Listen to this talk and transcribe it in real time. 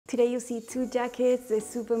Today you'll see two jackets. They're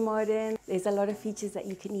super modern. There's a lot of features that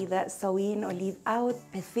you can either sew in or leave out.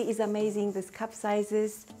 The fit is amazing. There's cup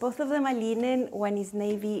sizes. Both of them are linen. One is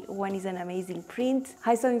navy, one is an amazing print.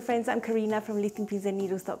 Hi sewing friends, I'm Karina from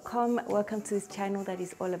liftingpinsandneedles.com. Welcome to this channel that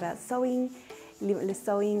is all about sewing, limitless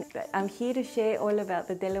sewing. I'm here to share all about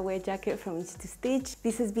the Delaware jacket from Inch to Stitch.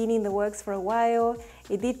 This has been in the works for a while.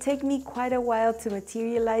 It did take me quite a while to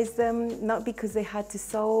materialize them, not because they had to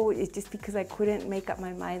sew, it's just because I couldn't make up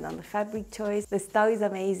my mind on the fabric choice. The style is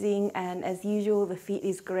amazing, and as usual, the fit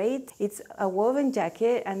is great. It's a woven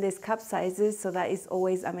jacket and there's cup sizes, so that is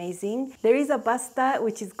always amazing. There is a bust dart,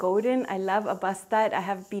 which is golden. I love a bust dart. I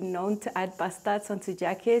have been known to add bust darts onto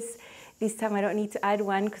jackets. This time I don't need to add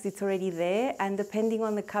one because it's already there, and depending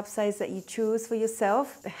on the cup size that you choose for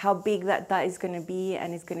yourself, how big that dart is going to be,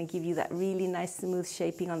 and it's going to give you that really nice smooth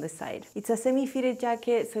shaping on the side. It's a semi-fitted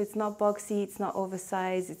jacket, so it's not boxy, it's not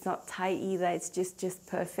oversized, it's not tight either, it's just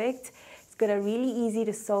perfect. It's got a really easy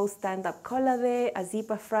to sew stand-up collar there, a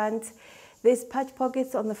zipper front. There's patch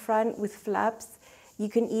pockets on the front with flaps. You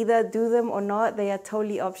can either do them or not, they are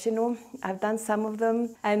totally optional. I've done some of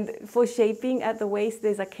them. And for shaping at the waist,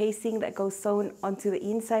 there's a casing that goes sewn onto the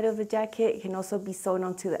inside of the jacket. It can also be sewn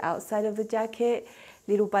onto the outside of the jacket.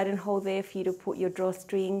 Little buttonhole there for you to put your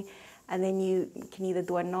drawstring, and then you can either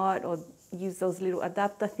do a knot or use those little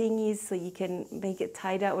adapter thingies so you can make it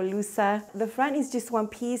tighter or looser. The front is just one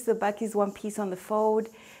piece, the back is one piece on the fold.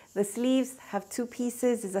 The sleeves have two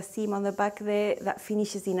pieces. There's a seam on the back there that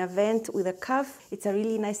finishes in a vent with a cuff. It's a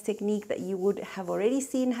really nice technique that you would have already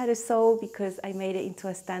seen how to sew because I made it into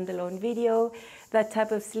a standalone video. That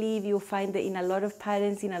type of sleeve, you'll find it in a lot of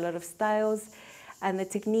patterns, in a lot of styles, and the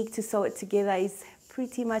technique to sew it together is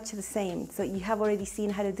pretty much the same. So you have already seen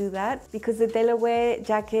how to do that. Because the Delaware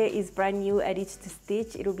jacket is brand new at Inch to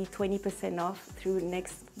Stitch, it'll be 20% off through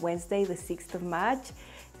next Wednesday, the 6th of March.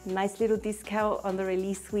 Nice little discount on the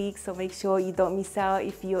release week, so make sure you don't miss out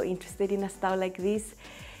if you're interested in a style like this.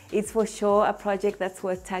 It's for sure a project that's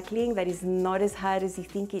worth tackling, that is not as hard as you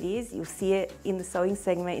think it is. You'll see it in the sewing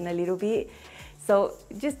segment in a little bit. So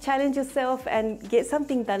just challenge yourself and get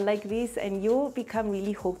something done like this, and you'll become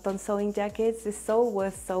really hooked on sewing jackets. It's so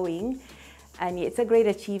worth sewing, and it's a great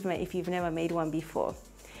achievement if you've never made one before.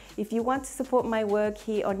 If you want to support my work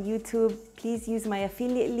here on YouTube, please use my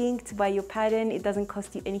affiliate link to buy your pattern. It doesn't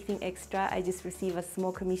cost you anything extra. I just receive a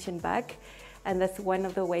small commission back, and that's one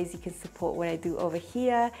of the ways you can support what I do over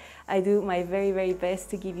here. I do my very, very best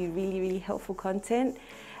to give you really, really helpful content.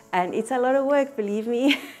 And it's a lot of work, believe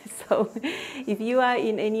me. So if you are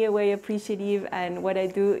in any way appreciative and what I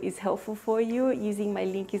do is helpful for you, using my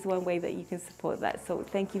link is one way that you can support that. So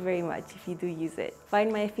thank you very much if you do use it.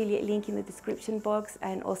 Find my affiliate link in the description box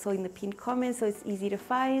and also in the pinned comment, so it's easy to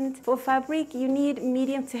find. For fabric, you need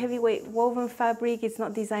medium to heavyweight woven fabric. It's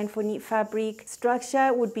not designed for knit fabric.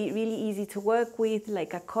 Structure would be really easy to work with,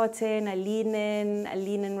 like a cotton, a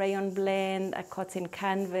linen rayon blend, a cotton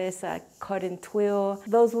canvas, a cotton twill.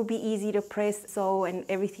 Those would be easy to press, sew, and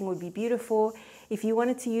everything would be beautiful. If you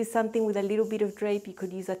wanted to use something with a little bit of drape, you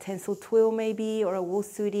could use a tencel twill maybe, or a wool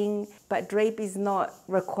suiting, but drape is not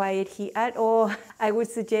required here at all. I would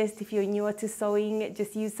suggest if you're newer to sewing,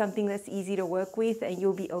 just use something that's easy to work with and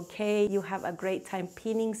you'll be okay. You'll have a great time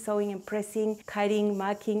pinning, sewing and pressing, cutting,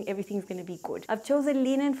 marking, everything's gonna be good. I've chosen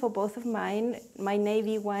linen for both of mine. My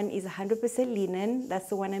navy one is 100% linen. That's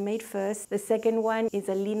the one I made first. The second one is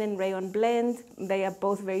a linen rayon blend. They are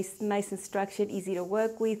both very nice and structured, easy to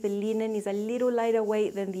work with. The linen is a little lighter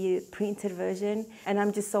weight than the printed version, and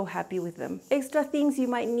I'm just so happy with them. Extra things you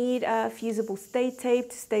might need are fusible stay tape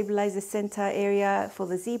to stabilize the center area for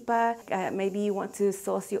the zipper. Maybe you want to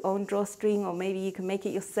source your own drawstring, or maybe you can make it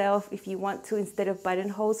yourself. If you want to, instead of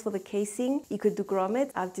buttonholes for the casing, you could do grommets.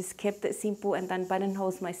 I've just kept it simple and done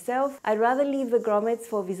buttonholes myself. I'd rather leave the grommets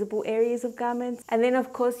for visible areas of garments. And then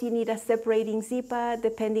of course you need a separating zipper.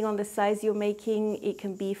 Depending on the size you're making, it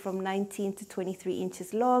can be from 19 to 23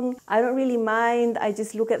 inches long. I don't really mind. I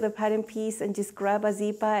just look at the pattern piece and just grab a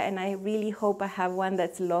zipper, and I really hope I have one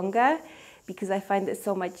that's longer because I find it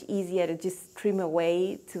so much easier to just trim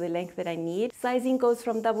away to the length that I need. Sizing goes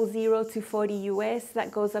from 00 to 40 US.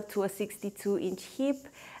 That goes up to a 62-inch hip.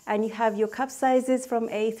 And you have your cup sizes from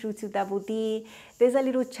A through to D. There's a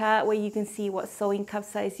little chart where you can see what sewing cup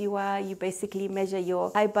size you are. You basically measure your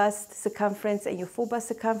high bust circumference and your full bust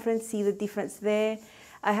circumference, see the difference there.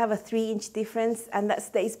 I have a 3-inch difference, and that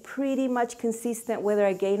stays pretty much consistent whether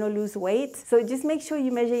I gain or lose weight. So just make sure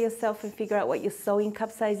you measure yourself and figure out what your sewing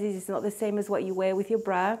cup size is. It's not the same as what you wear with your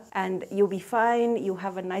bra, and you'll be fine. You'll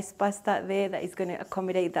have a nice bust out there that is going to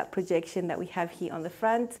accommodate that projection that we have here on the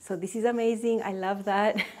front. So this is amazing. I love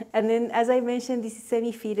that. And then, as I mentioned, this is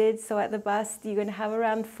semi-fitted, so at the bust you're going to have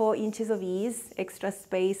around 4 inches of ease, extra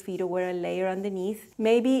space for you to wear a layer underneath.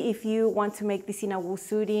 Maybe if you want to make this in a wool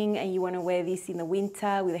suiting and you want to wear this in the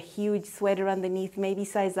winter with a huge sweater underneath, maybe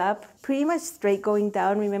size up. Pretty much straight going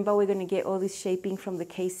down. Remember, we're going to get all this shaping from the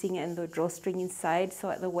casing and the drawstring inside. So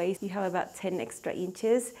at the waist you have about 10 extra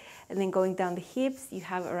inches, and then going down the hips you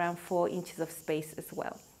have around 4 inches of space as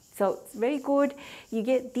well. So it's very good. You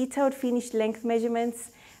get detailed finished length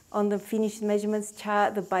measurements. On the finished measurements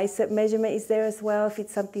chart, the bicep measurement is there as well if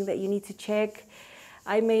it's something that you need to check.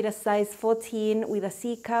 I made a size 14 with a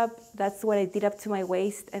C cup. That's what I did up to my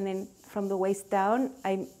waist, and then from the waist down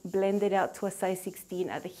I blended out to a size 16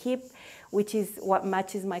 at the hip, which is what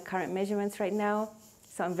matches my current measurements right now.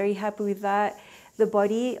 So I'm very happy with that. The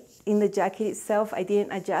body in the jacket itself, I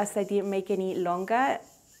didn't adjust, I didn't make any longer.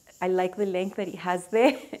 I like the length that it has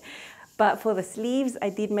there. But for the sleeves,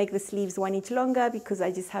 I did make the sleeves 1 inch longer because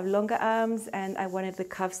I just have longer arms and I wanted the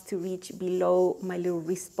cuffs to reach below my little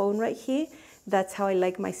wrist bone right here. That's how I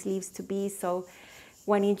like my sleeves to be. So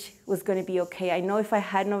 1 inch was going to be okay. I know if I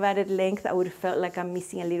hadn't have added length, I would have felt like I'm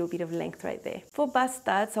missing a little bit of length right there. For bust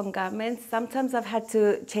studs on garments, sometimes I've had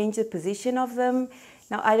to change the position of them.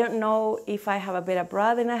 Now, I don't know if I have a better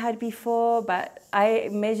bra than I had before, but I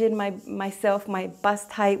measured myself, my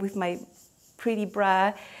bust height with my pretty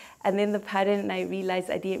bra, and then the pattern, and I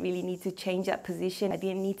realized I didn't really need to change that position. I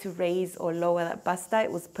didn't need to raise or lower that bust height.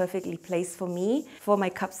 It was perfectly placed for me, for my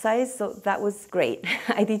cup size, so that was great.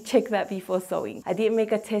 I did check that before sewing. I didn't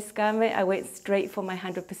make a test garment. I went straight for my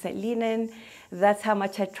 100% linen. That's how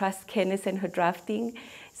much I trust Kenneth and her drafting.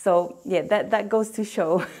 So yeah, that goes to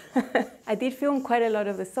show. I did film quite a lot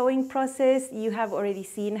of the sewing process. You have already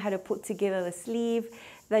seen how to put together the sleeve.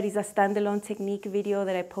 That is a standalone technique video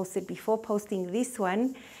that I posted before posting this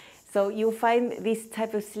one. So you'll find this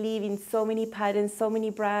type of sleeve in so many patterns, so many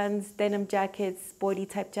brands, denim jackets, sporty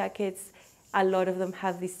type jackets. A lot of them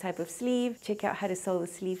have this type of sleeve. Check out how to sew the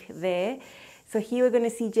sleeve there. So here we're going to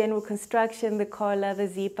see general construction, the collar, the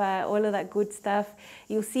zipper, all of that good stuff.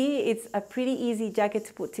 You'll see it's a pretty easy jacket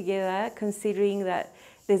to put together, considering that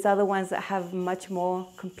there's other ones that have much more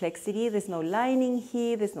complexity. There's no lining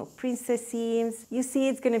here, there's no princess seams. You see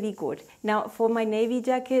it's going to be good. Now for my navy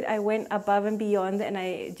jacket, I went above and beyond, and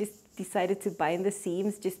I just decided to bind the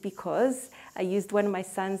seams just because. I used one of my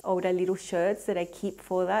son's older little shirts that I keep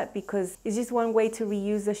for that, because it's just one way to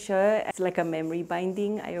reuse a shirt. It's like a memory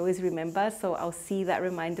binding, I always remember, so I'll see that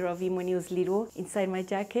reminder of him when he was little inside my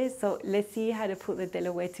jacket. So let's see how to put the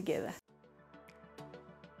Delaware together.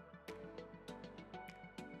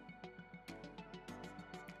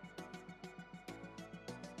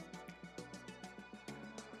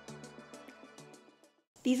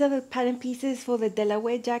 These are the pattern pieces for the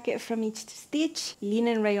Delaware jacket from each stitch.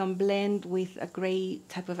 Linen rayon blend with a grey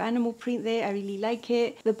type of animal print there. I really like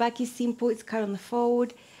it. The back is simple, it's cut on the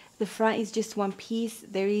fold. The front is just one piece.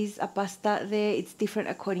 There is a bust dart there. It's different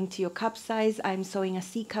according to your cup size. I'm sewing a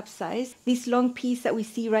C cup size. This long piece that we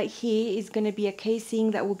see right here is going to be a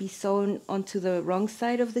casing that will be sewn onto the wrong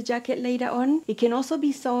side of the jacket later on. It can also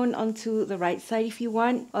be sewn onto the right side if you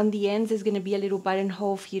want. On the ends there's going to be a little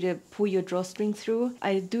buttonhole for you to pull your drawstring through.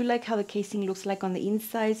 I do like how the casing looks like on the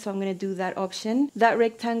inside, so I'm going to do that option. That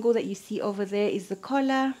rectangle that you see over there is the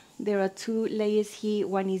collar. There are 2 layers here.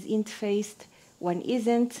 One is interfaced, one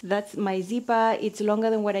isn't. That's my zipper. It's longer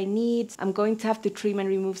than what I need. I'm going to have to trim and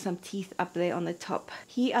remove some teeth up there on the top.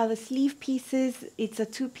 Here are the sleeve pieces. It's a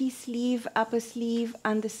 2-piece sleeve, upper sleeve,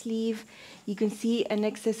 under sleeve. You can see an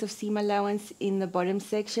excess of seam allowance in the bottom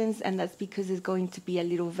sections, and that's because there's going to be a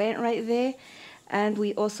little vent right there. And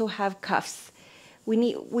we also have cuffs.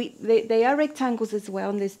 They are rectangles as well,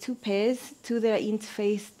 and there's 2 pairs, 2 that are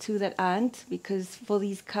interfaced, 2 that aren't, because for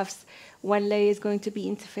these cuffs, one layer is going to be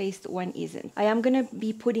interfaced, one isn't. I am going to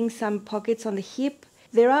be putting some pockets on the hip.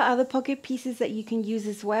 There are other pocket pieces that you can use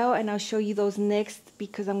as well, and I'll show you those next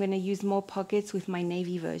because I'm going to use more pockets with my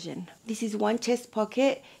navy version. This is 1 chest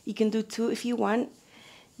pocket. You can do 2 if you want.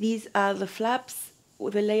 These are the flaps.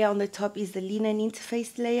 The layer on the top is the linen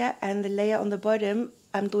interfaced layer, and the layer on the bottom,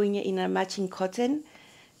 I'm doing it in a matching cotton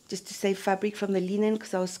just to save fabric from the linen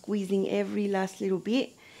because I was squeezing every last little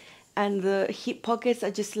bit. And the hip pockets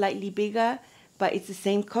are just slightly bigger, but it's the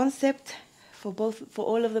same concept. For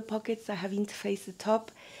all of the pockets, I have interfaced the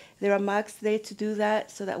top. There are marks there to do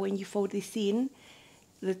that so that when you fold this in,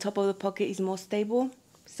 the top of the pocket is more stable.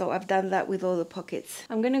 So I've done that with all the pockets.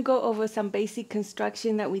 I'm gonna go over some basic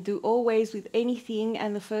construction that we do always with anything,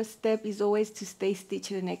 and the first step is always to stay stitch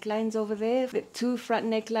the necklines over there. The 2 front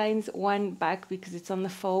necklines, 1 back because it's on the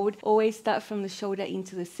fold. Always start from the shoulder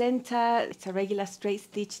into the center. It's a regular straight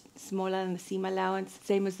stitch, smaller than the seam allowance.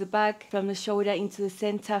 Same as the back, from the shoulder into the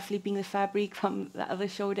center, flipping the fabric from the other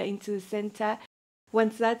shoulder into the center.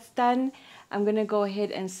 Once that's done, I'm gonna go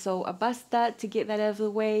ahead and sew a bust dart to get that out of the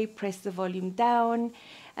way, press the volume down.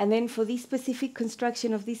 And then for this specific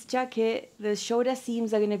construction of this jacket, the shoulder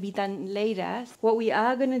seams are gonna be done later. What we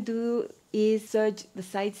are gonna do is serge the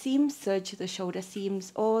side seams, serge the shoulder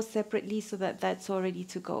seams, all separately so that that's all ready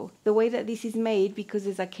to go. The way that this is made, because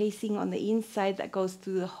there's a casing on the inside that goes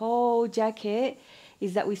through the whole jacket,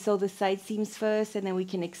 is that we sew the side seams first, and then we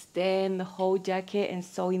can extend the whole jacket and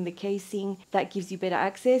sew in the casing. That gives you better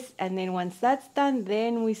access, and then once that's done,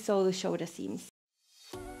 then we sew the shoulder seams.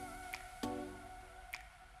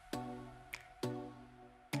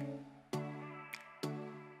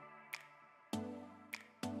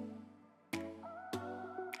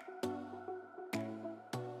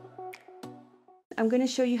 I'm going to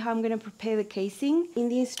show you how I'm going to prepare the casing. In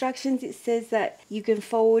the instructions it says that you can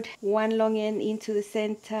fold one long end into the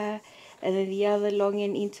center and then the other long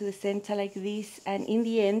end into the center like this, and in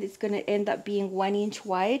the end it's going to end up being 1 inch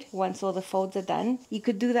wide once all the folds are done. You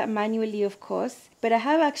could do that manually, of course, but I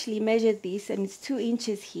have actually measured this and it's 2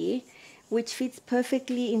 inches here, which fits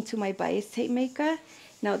perfectly into my bias tape maker.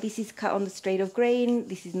 Now this is cut on the straight of grain,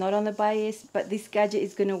 this is not on the bias, but this gadget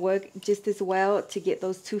is going to work just as well to get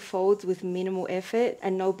those 2 folds with minimal effort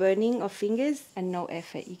and no burning of fingers and no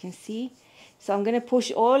effort, you can see. So I'm going to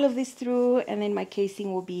push all of this through and then my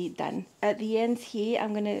casing will be done. At the ends here,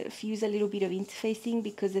 I'm going to fuse a little bit of interfacing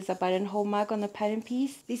because there's a buttonhole mark on the pattern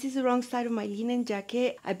piece. This is the wrong side of my linen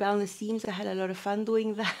jacket. I bound the seams. I had a lot of fun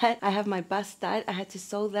doing that. I have my bust dart. I had to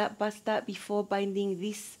sew that bust dart before binding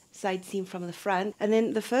this side seam from the front. And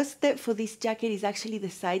then the first step for this jacket is actually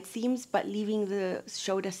the side seams, but leaving the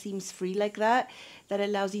shoulder seams free like that. That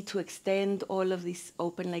allows you to extend all of this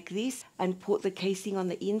open like this and put the casing on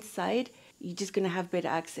the inside. You're just going to have better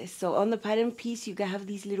access. So on the pattern piece, you have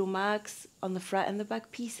these little marks on the front and the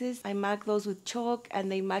back pieces. I marked those with chalk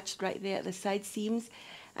and they matched right there at the side seams.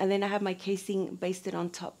 And then I have my casing basted on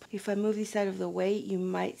top. If I move this out of the way, you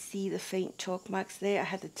might see the faint chalk marks there. I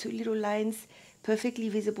had the 2 little lines perfectly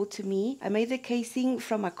visible to me. I made the casing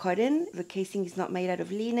from a cotton. The casing is not made out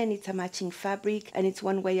of linen, it's a matching fabric, and it's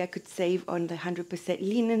one way I could save on the 100%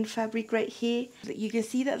 linen fabric right here. You can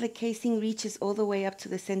see that the casing reaches all the way up to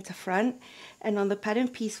the center front, and on the pattern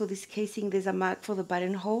piece for this casing there's a mark for the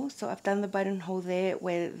buttonhole. So I've done the buttonhole there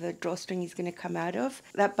where the drawstring is going to come out of.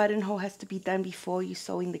 That buttonhole has to be done before you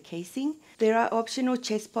sew in the casing. There are optional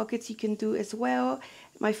chest pockets you can do as well.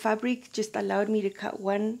 My fabric just allowed me to cut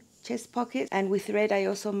 1 chest pocket, and with thread I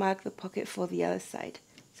also marked the pocket for the other side.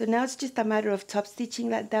 So now it's just a matter of top stitching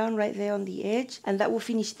that down right there on the edge, and that will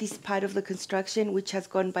finish this part of the construction, which has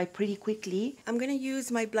gone by pretty quickly. I'm going to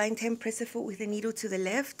use my blind hem presser foot with the needle to the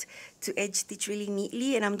left to edge stitch really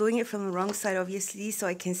neatly, and I'm doing it from the wrong side obviously so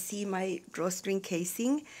I can see my drawstring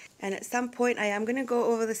casing. And at some point I am going to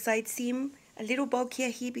go over the side seam a little bulkier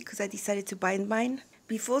here because I decided to bind mine.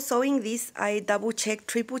 Before sewing this, I double check,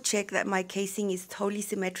 triple check that my casing is totally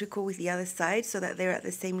symmetrical with the other side so that they're at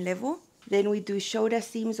the same level. Then we do shoulder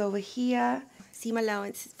seams over here. Seam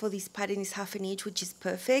allowance for this pattern is 1/2 inch, which is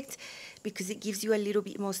perfect because it gives you a little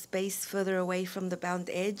bit more space further away from the bound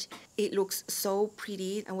edge. It looks so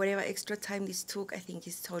pretty, and whatever extra time this took, I think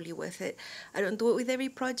is totally worth it. I don't do it with every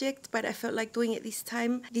project, but I felt like doing it this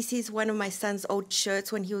time. This is one of my son's old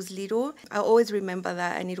shirts when he was little. I always remember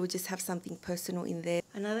that, and it'll just have something personal in there.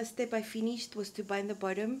 Another step I finished was to bind the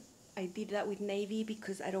bottom. I did that with navy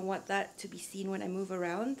because I don't want that to be seen when I move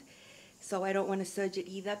around. So I don't want to serge it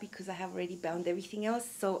either because I have already bound everything else.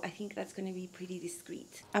 So I think that's going to be pretty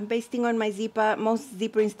discreet. I'm basting on my zipper. Most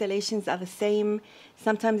zipper installations are the same.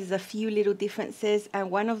 Sometimes there's a few little differences.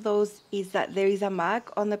 And one of those is that there is a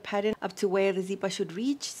mark on the pattern up to where the zipper should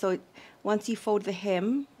reach. So once you fold the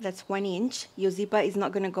hem, that's 1 inch, your zipper is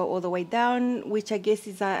not going to go all the way down, which I guess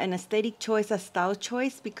is an aesthetic choice, a style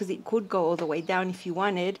choice, because it could go all the way down if you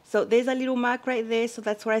wanted. So there's a little mark right there. So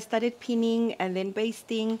that's where I started pinning and then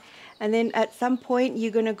basting. And then at some point,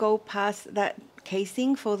 you're going to go past that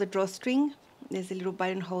casing for the drawstring. There's a little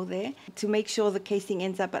buttonhole there to make sure the casing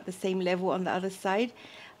ends up at the same level on the other side.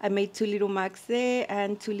 I made 2 little marks there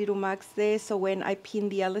and 2 little marks there. So when I pin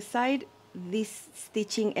the other side, this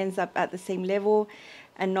stitching ends up at the same level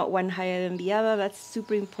and not one higher than the other. That's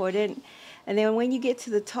super important. And then when you get to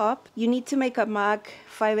the top, you need to make a mark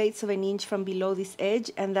 5/8 of an inch from below this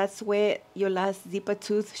edge, and that's where your last zipper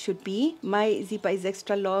tooth should be. My zipper is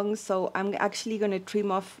extra long, so I'm actually going to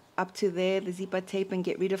trim off up to there the zipper tape and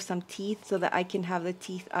get rid of some teeth so that I can have the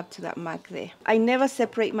teeth up to that mark there. I never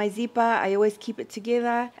separate my zipper, I always keep it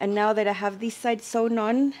together. And now that I have this side sewn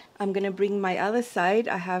on, I'm going to bring my other side.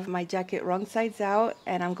 I have my jacket wrong sides out,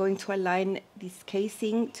 and I'm going to align this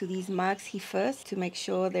casing to these marks here first to make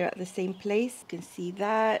sure they're at the same place. You can see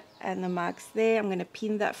that, and the marks there. I'm going to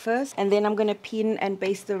pin that first, and then I'm going to pin and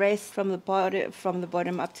baste the rest from the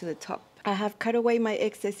bottom up to the top. I have cut away my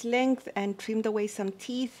excess length and trimmed away some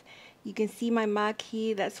teeth. You can see my mark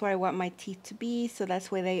here. That's where I want my teeth to be, so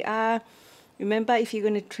that's where they are. Remember, if you're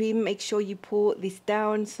going to trim, make sure you pull this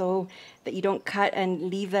down so that you don't cut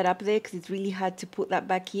and leave that up there, because it's really hard to put that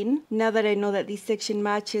back in. Now that I know that this section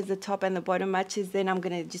matches, the top and the bottom matches, then I'm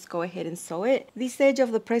going to just go ahead and sew it. This edge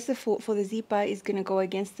of the presser foot for the zipper is going to go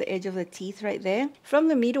against the edge of the teeth right there. From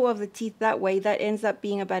the middle of the teeth that way, that ends up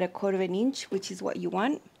being about 1/4 of an inch, which is what you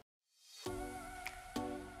want.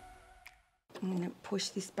 I'm going to push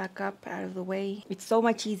this back up out of the way. It's so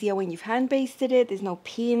much easier when you've hand basted it. There's no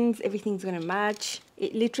pins, everything's going to match.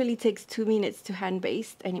 It literally takes 2 minutes to hand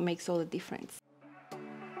baste, and it makes all the difference.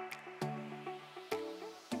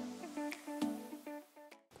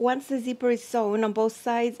 Once the zipper is sewn on both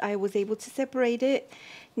sides, I was able to separate it.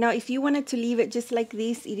 Now if you wanted to leave it just like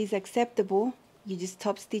this, it is acceptable. You just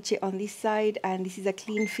top stitch it on this side, and this is a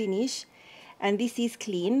clean finish. And this is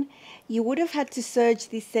clean. You would have had to serge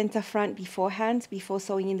this center front beforehand, before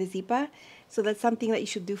sewing in the zipper. So that's something that you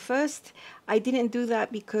should do first. I didn't do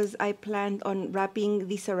that because I planned on wrapping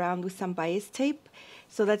this around with some bias tape.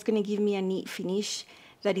 So that's going to give me a neat finish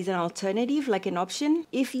that is an alternative, like an option.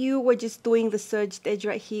 If you were just doing the serged edge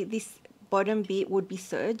right here, this bottom bit would be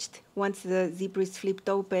serged. Once the zipper is flipped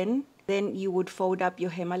open, then you would fold up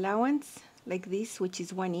your hem allowance like this, which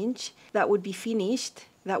is 1 inch. That would be finished.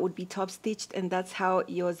 That would be top stitched, and that's how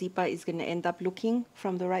your zipper is going to end up looking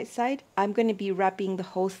from the right side. I'm going to be wrapping the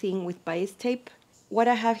whole thing with bias tape. What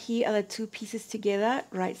I have here are the 2 pieces together,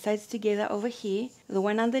 right sides together over here. The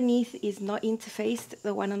one underneath is not interfaced,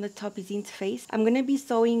 the one on the top is interfaced. I'm going to be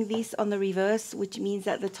sewing this on the reverse, which means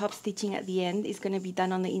that the top stitching at the end is going to be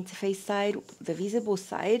done on the interface side, the visible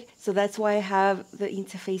side. So that's why I have the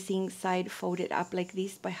interfacing side folded up like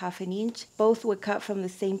this by 1/2 an inch. Both were cut from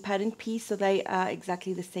the same pattern piece, so they are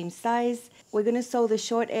exactly the same size. We're going to sew the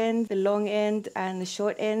short end, the long end, and the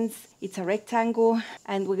short ends. It's a rectangle,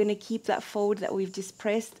 and we're going to keep that fold that we've just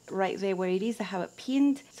pressed right there where it is. I have it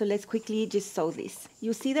pinned, so let's quickly just sew this.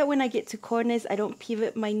 You'll see that when I get to corners, I don't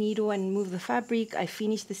pivot my needle and move the fabric. I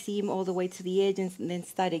finish the seam all the way to the edge and then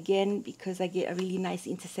start again, because I get a really nice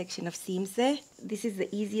intersection of seams there. This is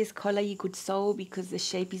the easiest collar you could sew because the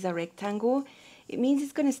shape is a rectangle. It means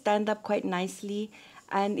it's going to stand up quite nicely,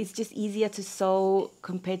 and it's just easier to sew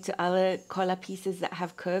compared to other collar pieces that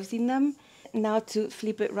have curves in them. Now to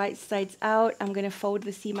flip it right sides out, I'm going to fold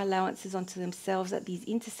the seam allowances onto themselves at these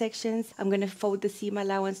intersections. I'm going to fold the seam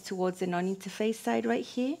allowance towards the non-interface side right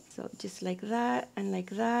here. So just like that and like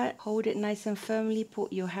that. Hold it nice and firmly,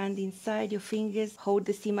 put your hand inside your fingers, hold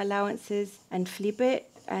the seam allowances and flip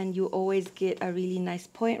it, and you always get a really nice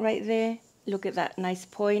point right there. Look at that nice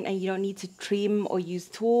point, and you don't need to trim or use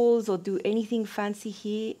tools or do anything fancy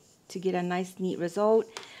here to get a nice neat result.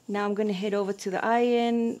 Now I'm going to head over to the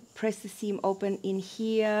iron, press the seam open in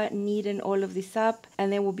here, neaten all of this up,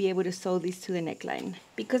 and then we'll be able to sew this to the neckline.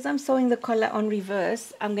 Because I'm sewing the collar on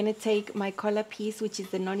reverse, I'm going to take my collar piece, which is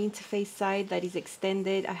the non-interface side that is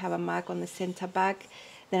extended. I have a mark on the center back.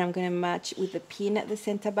 Then I'm going to match with the pin at the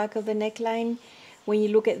center back of the neckline. When you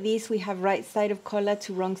look at this, we have right side of collar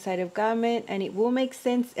to wrong side of garment, and it will make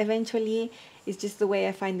sense eventually. It's just the way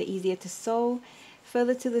I find it easier to sew.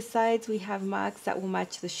 Further to the sides, we have marks that will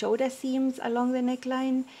match the shoulder seams along the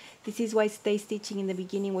neckline. This is why stay stitching in the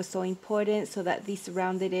beginning was so important, so that this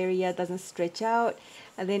rounded area doesn't stretch out.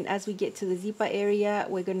 And then as we get to the zipper area,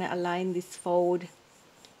 we're going to align this fold.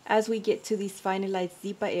 As we get to this finalized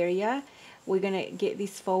zipper area, we're going to get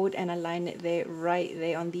this fold and align it there, right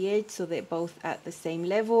there on the edge, so they're both at the same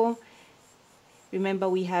level. Remember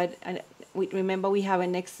we have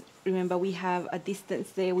a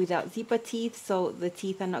distance there without zipper teeth, so the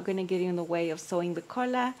teeth are not going to get in the way of sewing the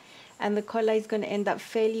collar, and the collar is going to end up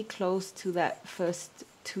fairly close to that first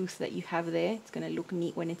tooth that you have there. It's going to look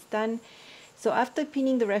neat when it's done. So after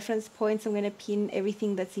pinning the reference points, I'm going to pin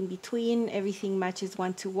everything that's in between. Everything matches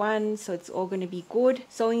 1 to 1, so it's all going to be good.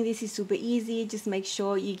 Sewing this is super easy. Just make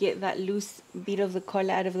sure you get that loose bit of the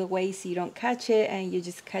collar out of the way so you don't catch it, and you're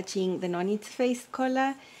just catching the non-interfaced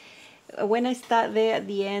collar. When I start there at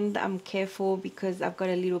the end, I'm careful because I've got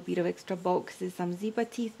a little bit of extra bulk because there's some zipper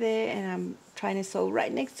teeth there, and I'm trying to sew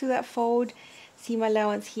right next to that fold. Seam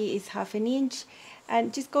allowance here is 1/2 inch,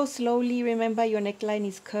 and just go slowly. Remember, your neckline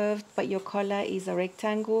is curved, but your collar is a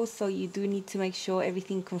rectangle, so you do need to make sure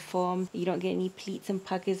everything conforms. You don't get any pleats and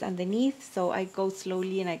puckers underneath, so I go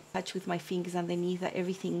slowly and I touch with my fingers underneath that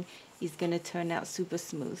everything is going to turn out super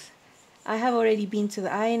smooth. I have already been to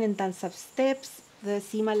the iron and done some steps. The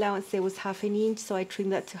seam allowance there was 1/2 inch, so I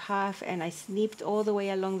trimmed that to half and I snipped all the way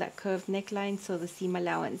along that curved neckline so the seam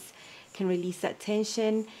allowance can release that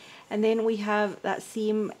tension. And then we have that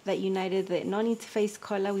seam that united the non-interface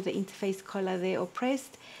collar with the interface collar there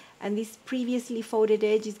oppressed. And this previously folded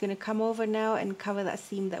edge is going to come over now and cover that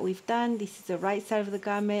seam that we've done. This is the right side of the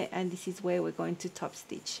garment, and this is where we're going to top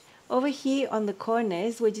stitch. Over here on the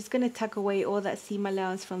corners, we're just going to tuck away all that seam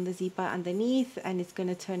allowance from the zipper underneath, and it's going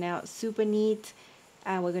to turn out super neat,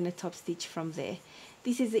 and we're going to top stitch from there.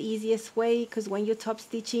 This is the easiest way because when you're top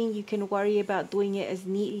stitching, you can worry about doing it as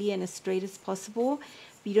neatly and as straight as possible.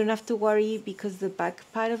 You don't have to worry because the back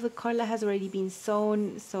part of the collar has already been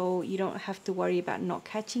sewn, so you don't have to worry about not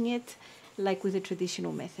catching it like with a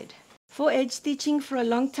traditional method. For edge stitching, for a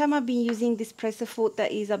long time I've been using this presser foot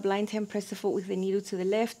that is a blind hem presser foot with the needle to the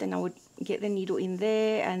left, and I would get the needle in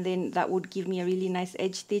there and then that would give me a really nice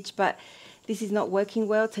edge stitch, but this is not working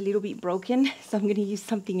well. It's a little bit broken, so I'm going to use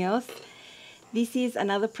something else. This is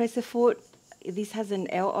another presser foot. This has an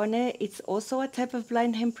L on it. It's also a type of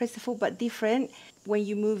blind hem presser foot, but different. When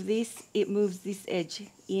you move this, it moves this edge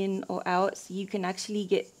in or out, so you can actually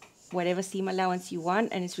get whatever seam allowance you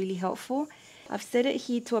want, and it's really helpful. I've set it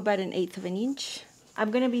here to about 1/8 of an inch.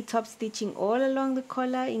 I'm going to be top stitching all along the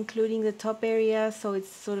collar, including the top area, so it's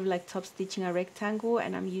sort of like top stitching a rectangle,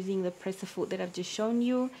 and I'm using the presser foot that I've just shown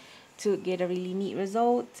you to get a really neat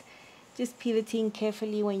result. Just pivoting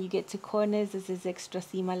carefully when you get to corners, as there's extra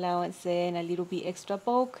seam allowance there and a little bit extra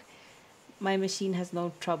bulk. My machine has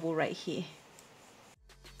no trouble right here.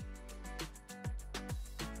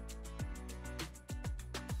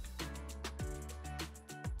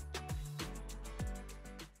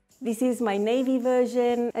 This is my navy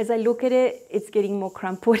version. As I look at it, it's getting more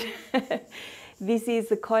crumpled. This is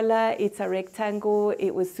the collar. It's a rectangle.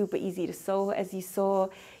 It was super easy to sew. As you saw,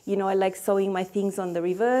 you know, I like sewing my things on the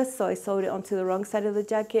reverse, so I sewed it onto the wrong side of the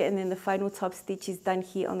jacket, and then the final top stitch is done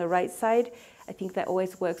here on the right side. I think that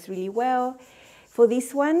always works really well. For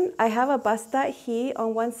this one, I have a bust dart here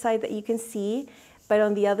on one side that you can see, but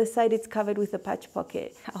on the other side it's covered with a patch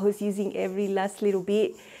pocket. I was using every last little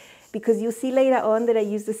bit, because you'll see later on that I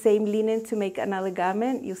use the same linen to make another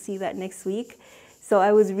garment. You'll see that next week. So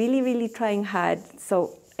I was really trying hard.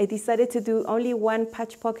 So I decided to do only one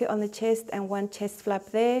patch pocket on the chest and one chest flap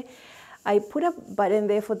there. I put a button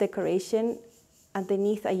there for decoration.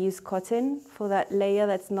 Underneath I use cotton for that layer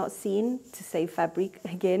that's not seen to save fabric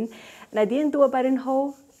again. And I didn't do a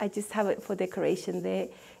buttonhole. I just have it for decoration there.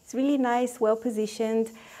 It's really nice, well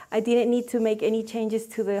positioned. I didn't need to make any changes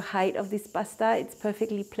to the height of this bust dart. It's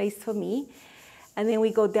perfectly placed for me. And then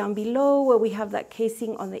we go down below where we have that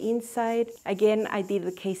casing on the inside. Again, I did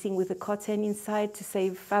the casing with the cotton inside to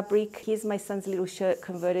save fabric. Here's my son's little shirt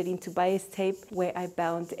converted into bias tape where I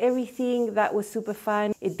bound everything. That was super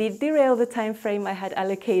fun. It did derail the time frame I had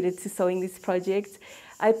allocated to sewing this project.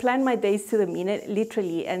 I planned my days to the minute,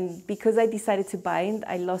 literally, and because I decided to bind,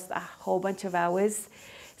 I lost a whole bunch of hours.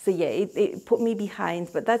 So yeah, it put me behind,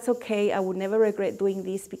 but that's okay. I would never regret doing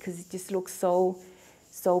this because it just looks so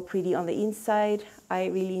pretty on the inside. I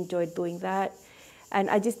really enjoyed doing that. And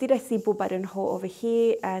I just did a simple buttonhole over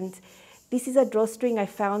here, and this is a drawstring I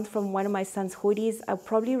found from one of my son's hoodies. I'll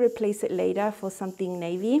probably replace it later for something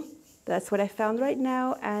navy. That's what I found right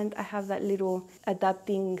now, and I have that little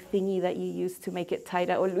adapting thingy that you use to make it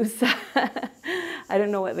tighter or looser. I don't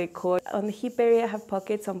know what they're called. On the hip area, I have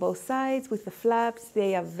pockets on both sides with the flaps.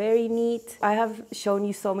 They are very neat. I have shown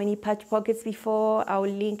you so many patch pockets before. I'll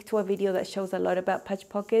link to a video that shows a lot about patch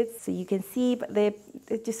pockets so you can see, but they're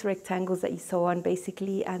just rectangles that you sew on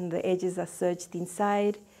basically, and the edges are serged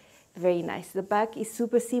inside. Very nice. The back is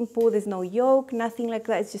super simple. There's no yoke, nothing like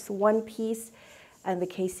that. It's just one piece, and the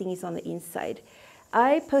casing is on the inside.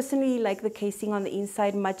 I personally like the casing on the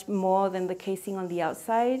inside much more than the casing on the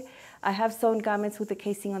outside. I have sewn garments with the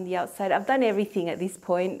casing on the outside. I've done everything at this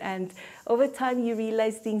point, and over time you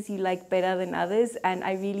realize things you like better than others, and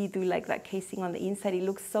I really do like that casing on the inside. It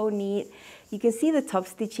looks so neat. You can see the top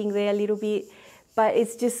stitching there a little bit, but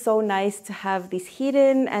it's just so nice to have this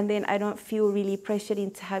hidden, and then I don't feel really pressured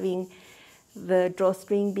into having the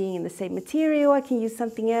drawstring being in the same material. I can use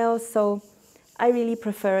something else, so I really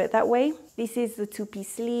prefer it that way. This is the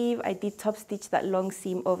two-piece sleeve. I did top stitch that long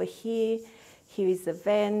seam over here. Here is the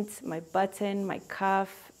vent, my button, my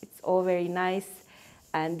cuff. It's all very nice.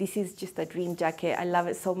 And this is just a dream jacket. I love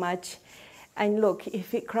it so much. And look,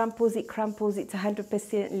 if it crumples, it crumples. It's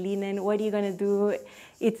 100% linen. What are you gonna do?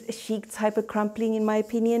 It's a chic type of crumpling in my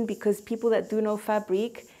opinion, because people that do know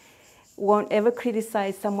fabric won't ever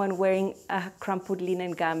criticize someone wearing a crumpled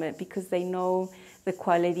linen garment because they know the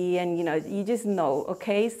quality and you just know,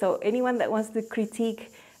 okay? So anyone that wants to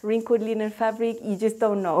critique wrinkled linen fabric, you just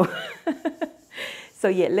don't know. So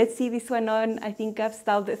yeah, let's see this one on. I think I've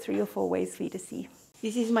styled it 3 or 4 ways for you to see.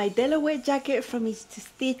 This is my Delaware jacket from Each to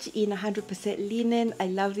Stitch in 100% linen. I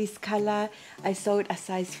love this color. I sewed a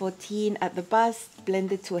size 14 at the bust,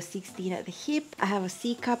 blended to a 16 at the hip. I have a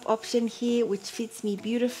C-cup option here, which fits me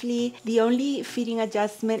beautifully. The only fitting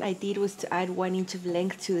adjustment I did was to add 1 inch of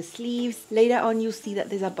length to the sleeves. Later on, you'll see that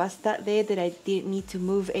there's a bust dart there that I didn't need to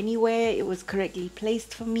move anywhere. It was correctly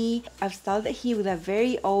placed for me. I've styled it here with a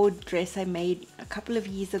very old dress I made a couple of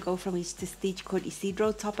years ago from Each to Stitch called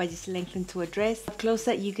Isidro top. I just lengthened to a dress.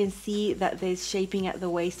 Closer, you can see that there's shaping at the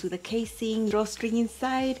waist with a casing, drawstring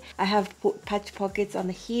inside. I have put patch pockets on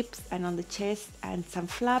the hips and on the chest and some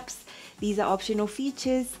flaps. These are optional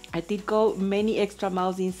features. I did go many extra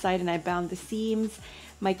miles inside and I bound the seams.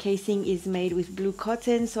 My casing is made with blue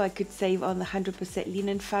cotton, so I could save on the 100%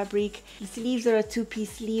 linen fabric. The sleeves are a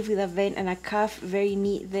two-piece sleeve with a vent and a cuff, very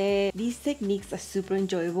neat there. These techniques are super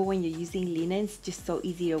enjoyable when you're using linen, it's just so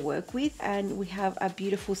easy to work with. And we have a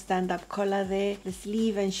beautiful stand-up collar there. The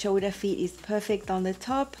sleeve and shoulder fit is perfect on the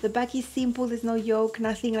top. The back is simple, there's no yoke,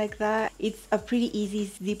 nothing like that. It's a pretty easy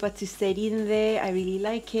zipper to set in there. I really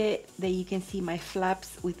like it. There you can see my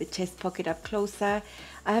flaps with the chest pocket up closer.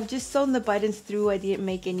 I have just sewn the buttons through. I didn't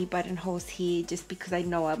make any buttonholes here just because I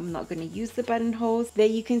know I'm not going to use the buttonholes. There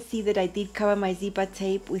you can see that I did cover my zipper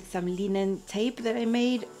tape with some linen tape that I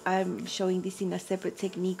made. I'm showing this in a separate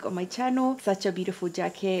technique on my channel. Such a beautiful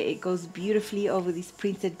jacket. It goes beautifully over this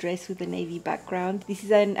printed dress with a navy background. This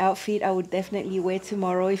is an outfit I would definitely wear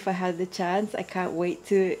tomorrow if I had the chance. I can't wait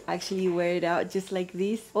to actually wear it out just like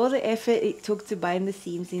this. All the effort it took to bind the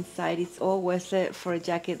seams inside, it's all worth it for a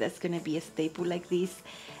jacket that's going to be a staple like this.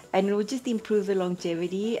 And it will just improve the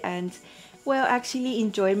longevity and, well, actually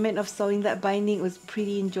enjoyment of sewing that binding was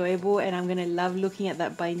pretty enjoyable, and I'm gonna love looking at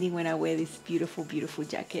that binding when I wear this beautiful, beautiful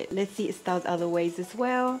jacket. Let's see it styled other ways as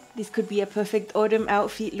well. This could be a perfect autumn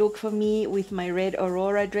outfit look for me with my red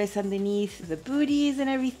Aurora dress underneath, the booties and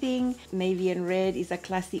everything. Navy and red is a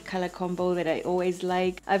classic color combo that I always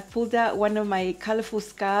like. I've pulled out one of my colorful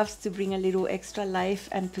scarves to bring a little extra life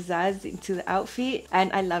and pizzazz into the outfit,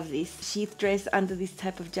 and I love this. Sheath dress under this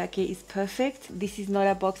type of jacket is perfect. This is not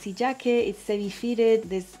a boxy jacket. It's semi-fitted.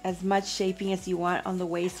 There's as much shaping as you want on the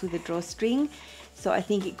waist with the drawstring, so I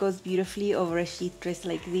think it goes beautifully over a sheath dress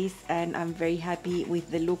like this, and I'm very happy with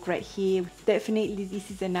the look right here. Definitely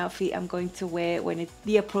this is an outfit I'm going to wear when it's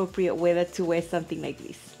the appropriate weather to wear something like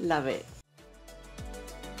this. Love it.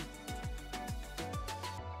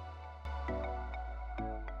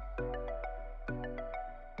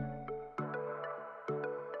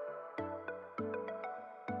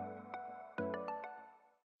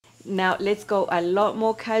 Now let's go a lot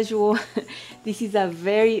more casual. This is a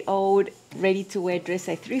very old ready-to-wear dress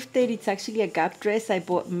I thrifted. It's actually a Gap dress I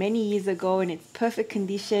bought many years ago and it's perfect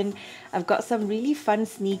condition. I've got some really fun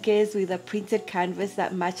sneakers with a printed canvas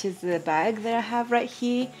that matches the bag that I have right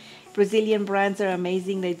here. Brazilian brands are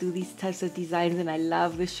amazing. They do these types of designs and I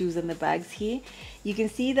love the shoes and the bags here. You can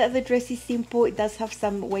see that the dress is simple. It does have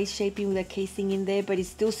some waist shaping with a casing in there, but it's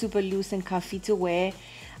still super loose and comfy to wear.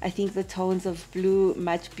 I think the tones of blue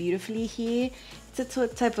match beautifully here. It's a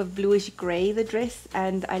type of bluish gray, the dress,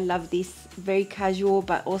 and I love this. Very casual,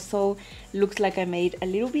 but also looks like I made a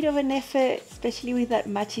little bit of an effort, especially with that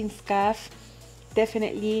matching scarf.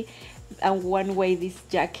 Definitely one way this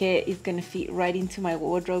jacket is gonna fit right into my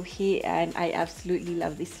wardrobe here, and I absolutely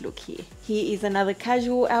love this look here. Here is another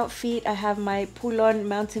casual outfit. I have my pull-on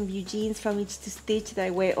Mountain View jeans from Each to Stitch that I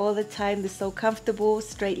wear all the time. They're so comfortable,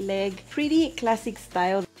 straight leg, pretty classic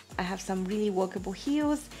style. I have some really walkable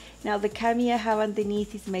heels. Now the cami I have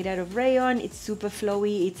underneath is made out of rayon. It's super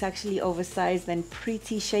flowy. It's actually oversized and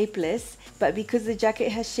pretty shapeless, but because the jacket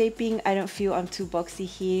has shaping, I don't feel I'm too boxy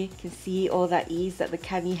here. You can see all that ease that the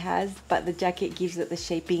cami has, but the jacket gives it the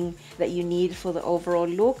shaping that you need for the overall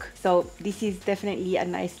look. So this is definitely a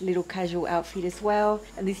nice little casual outfit as well,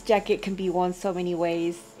 and this jacket can be worn so many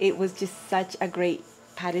ways. It was just such a great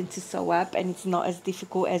pattern to sew up, and it's not as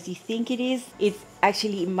difficult as you think it is. It's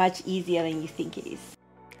actually much easier than you think it is.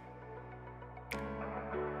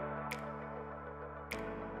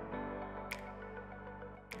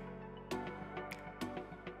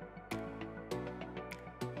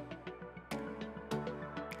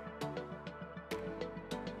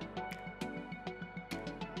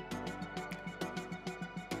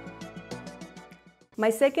 My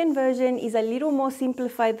second version is a little more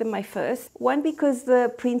simplified than my first. One, because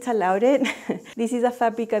the print allowed it. This is a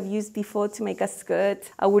fabric I've used before to make a skirt.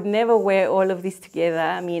 I would never wear all of this together.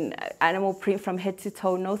 I mean, animal print from head to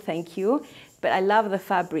toe, no thank you. But I love the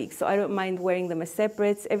fabric, so I don't mind wearing them as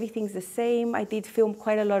separates. Everything's the same. I did film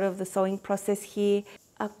quite a lot of the sewing process here.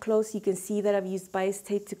 Up close, you can see that I've used bias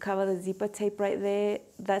tape to cover the zipper tape right there.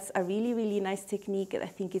 That's a really, really nice technique, and I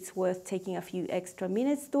think it's worth taking a few extra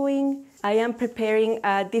minutes doing. I am preparing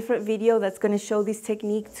a different video that's going to show this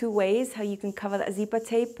technique 2 ways, how you can cover that zipper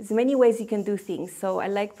tape. There's many ways you can do things, so I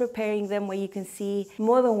like preparing them where you can see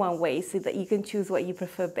more than one way so that you can choose what you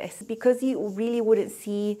prefer best. Because you really wouldn't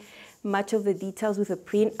see much of the details with a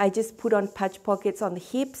print, I just put on patch pockets on the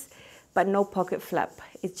hips, but no pocket flap.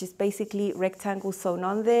 It's just basically rectangles sewn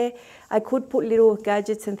on there. I could put little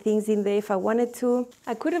gadgets and things in there if I wanted to.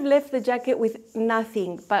 I could have left the jacket with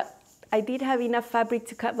nothing, but I did have enough fabric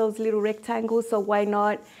to cut those little rectangles, so why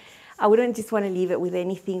not? I wouldn't just want to leave it with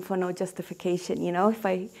anything for no justification, you know? If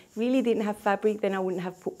I really didn't have fabric, then I wouldn't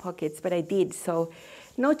have put pockets, but I did. So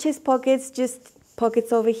no chest pockets, just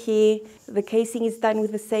pockets over here. The casing is done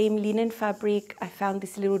with the same linen fabric. I found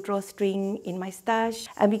this little drawstring in my stash.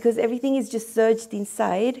 And because everything is just serged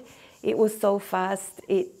inside, it was so fast.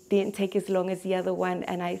 It didn't take as long as the other one,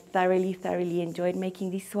 and I thoroughly, thoroughly enjoyed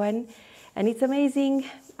making this one. And it's amazing.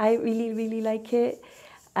 I really, really like it.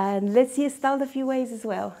 And let's see it styled a few ways as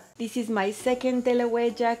well. This is my second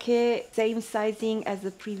Delaware jacket, same sizing as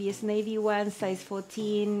the previous navy one, size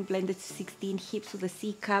 14, blended to 16 hips with a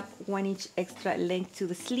C-cup, 1 inch extra length to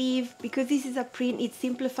the sleeve. Because this is a print, it's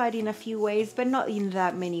simplified in a few ways, but not in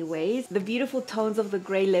that many ways. The beautiful tones of the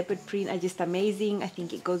grey leopard print are just amazing. I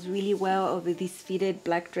think it goes really well over this fitted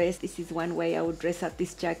black dress. This is one way I would dress up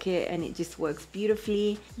this jacket, and it just works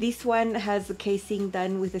beautifully. This one has the casing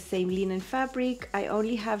done with the same linen fabric. I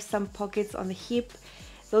only have some pockets on the hip.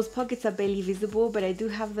 Those pockets are barely visible, but I do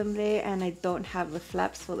have them there, and I don't have the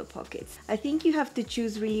flaps for the pockets. I think you have to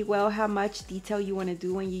choose really well how much detail you want to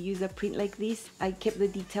do when you use a print like this. I kept the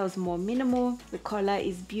details more minimal. The collar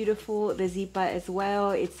is beautiful, the zipper as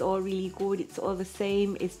well. It's all really good, it's all the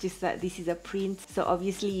same. It's just that this is a print, so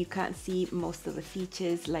obviously you can't see most of the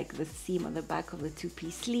features like the seam on the back of the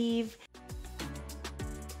 2-piece sleeve.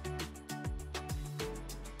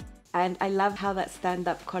 And I love how that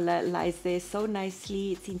stand-up collar lies there so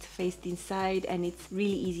nicely. It's interfaced inside and it's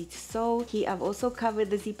really easy to sew. Here I've also covered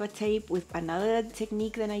the zipper tape with another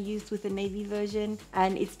technique that I used with the navy version,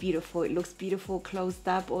 and it's beautiful. It looks beautiful closed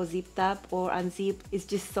up or zipped up or unzipped. It's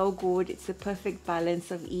just so good. It's the perfect balance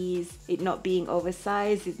of ease. It not being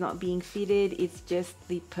oversized, it's not being fitted. It's just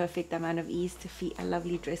the perfect amount of ease to fit a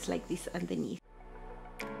lovely dress like this underneath.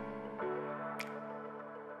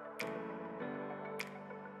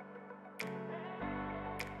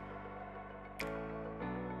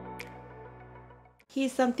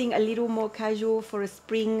 Here's something a little more casual for a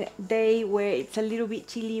spring day where it's a little bit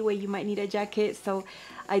chilly, where you might need a jacket. So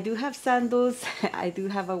I do have sandals, I do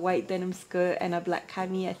have a white denim skirt and a black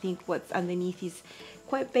cami. I think what's underneath is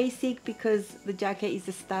quite basic because the jacket is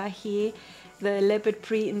a star here. The leopard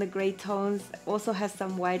print in the grey tones also has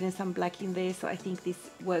some white and some black in there, so I think this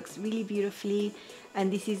works really beautifully.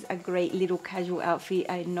 And this is a great little casual outfit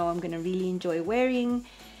I know I'm gonna really enjoy wearing.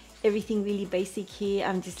 Everything really basic here.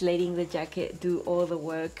 I'm just letting the jacket do all the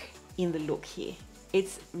work in the look here.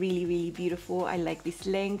 It's really, really beautiful. I like this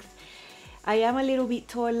length. I am a little bit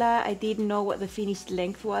taller. I didn't know what the finished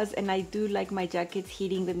length was, and I do like my jackets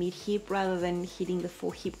hitting the mid hip rather than hitting the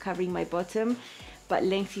full hip covering my bottom. But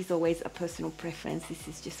length is always a personal preference. This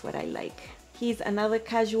is just what I like. Here's another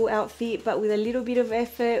casual outfit, but with a little bit of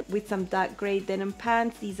effort, with some dark grey denim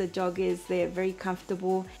pants. These are joggers, they're very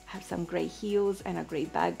comfortable. Have some grey heels and a grey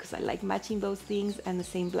bag because I like matching those things, and the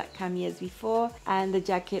same black cami as before. And the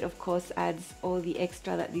jacket of course adds all the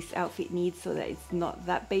extra that this outfit needs so that it's not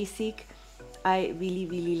that basic. I really,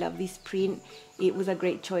 really love this print. It was a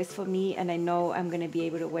great choice for me, and I know I'm going to be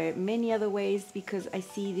able to wear it many other ways because I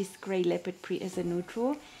see this grey leopard print as a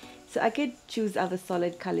neutral. So I could choose other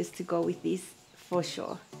solid colors to go with this for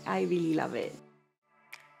sure. I really love it.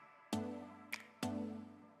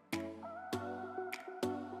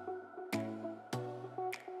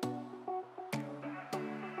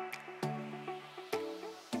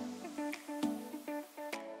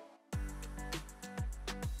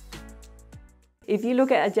 If you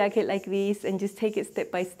look at a jacket like this and just take it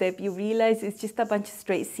step by step, you realize it's just a bunch of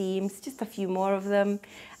straight seams, just a few more of them,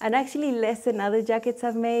 and actually less than other jackets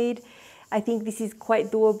I've made. I think this is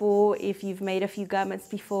quite doable if you've made a few garments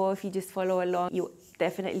before. If you just follow along, you'll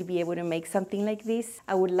definitely be able to make something like this.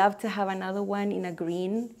 I would love to have another one in a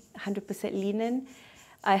green, 100% linen.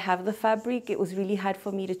 I have the fabric. It was really hard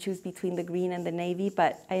for me to choose between the green and the navy,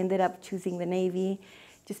 but I ended up choosing the navy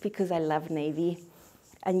just because I love navy.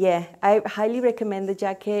 And yeah, I highly recommend the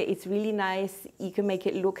jacket. It's really nice. You can make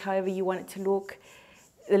it look however you want it to look.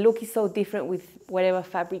 The look is so different with whatever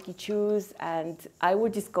fabric you choose, and I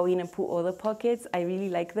would just go in and put all the pockets. I really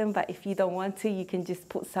like them, but if you don't want to, you can just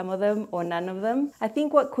put some of them or none of them. I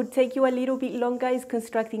think what could take you a little bit longer is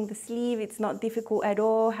constructing the sleeve. It's not difficult at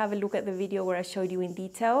all. Have a look at the video where I showed you in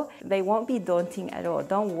detail. They won't be daunting at all.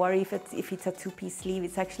 Don't worry if it's a two-piece sleeve.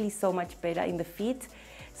 It's actually so much better in the fit.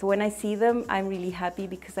 So when I see them, I'm really happy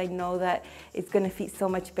because I know that it's going to fit so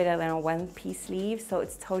much better than a one-piece sleeve. So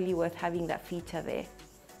it's totally worth having that feature there.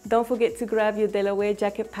 Don't forget to grab your Delaware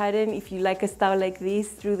jacket pattern. If you like a style like this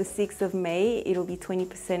through the 6th of May, it'll be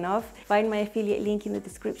 20% off. Find my affiliate link in the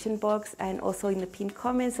description box and also in the pinned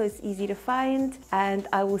comment so it's easy to find. And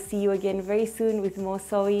I will see you again very soon with more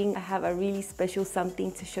sewing. I have a really special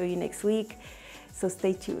something to show you next week, so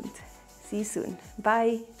stay tuned. See you soon.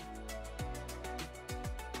 Bye.